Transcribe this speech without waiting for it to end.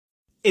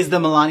Is the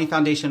Milani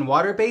foundation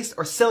water-based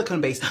or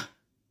silicone-based?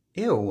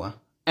 Ew.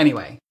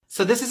 Anyway,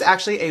 so this is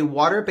actually a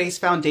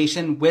water-based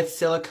foundation with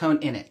silicone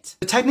in it.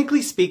 So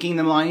technically speaking,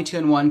 the Milani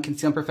 2-in-1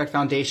 Conceal and Perfect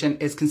Foundation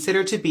is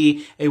considered to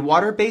be a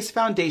water-based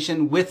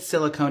foundation with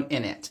silicone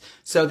in it.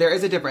 So there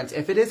is a difference.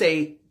 If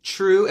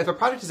a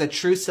product is a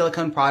true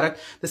silicone product,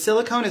 the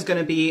silicone is going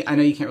to be, I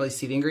know you can't really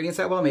see the ingredients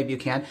that well, maybe you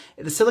can.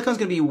 The silicone is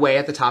going to be way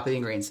at the top of the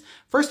ingredients.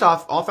 First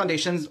off, all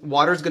foundations,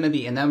 water is going to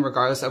be in them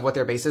regardless of what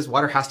their base is.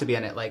 Water has to be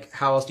in it. Like,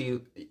 how else do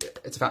you,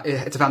 it's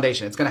a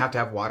foundation. It's going to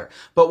have water.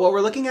 But what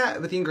we're looking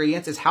at with the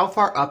ingredients is how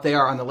far up they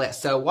are on the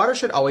list. So water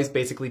should always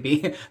basically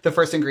be the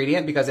first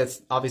ingredient because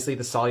it's obviously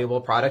the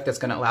soluble product that's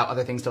going to allow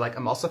other things to like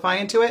emulsify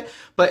into it.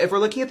 But if we're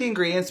looking at the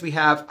ingredients, we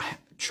have,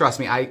 trust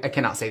me, I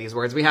cannot say these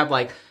words. We have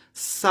like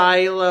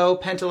silo,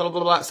 pentyl, blah,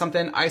 blah, blah,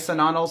 something,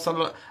 isononyl,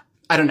 something,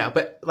 I don't know,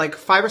 but like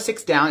 5 or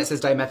 6 down, it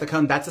says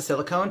dimethicone. That's a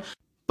silicone.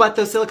 But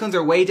those silicones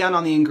are way down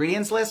on the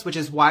ingredients list, which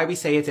is why we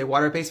say it's a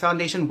water-based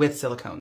foundation with silicone.